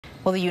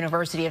Well, the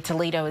University of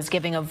Toledo is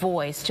giving a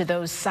voice to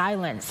those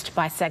silenced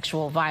by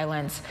sexual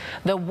violence.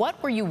 The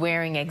What Were You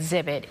Wearing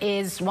exhibit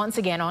is once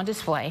again on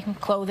display.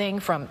 Clothing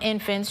from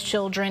infants,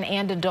 children,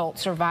 and adult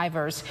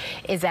survivors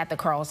is at the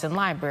Carlson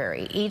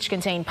Library. Each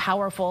contain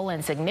powerful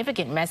and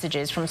significant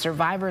messages from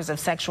survivors of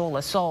sexual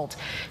assault,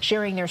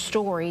 sharing their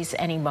stories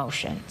and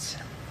emotions.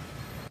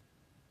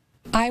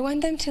 I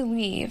want them to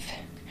leave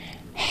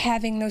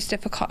having those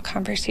difficult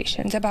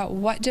conversations about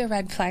what do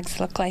red flags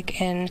look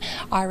like in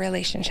our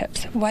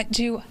relationships? What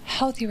do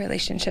healthy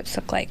relationships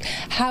look like?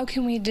 How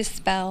can we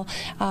dispel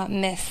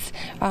myths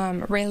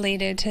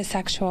related to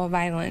sexual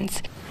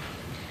violence?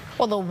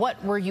 Well, the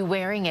What Were You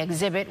Wearing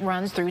exhibit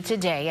runs through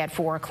today at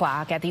 4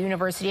 o'clock at the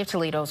University of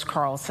Toledo's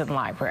Carlson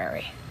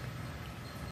Library.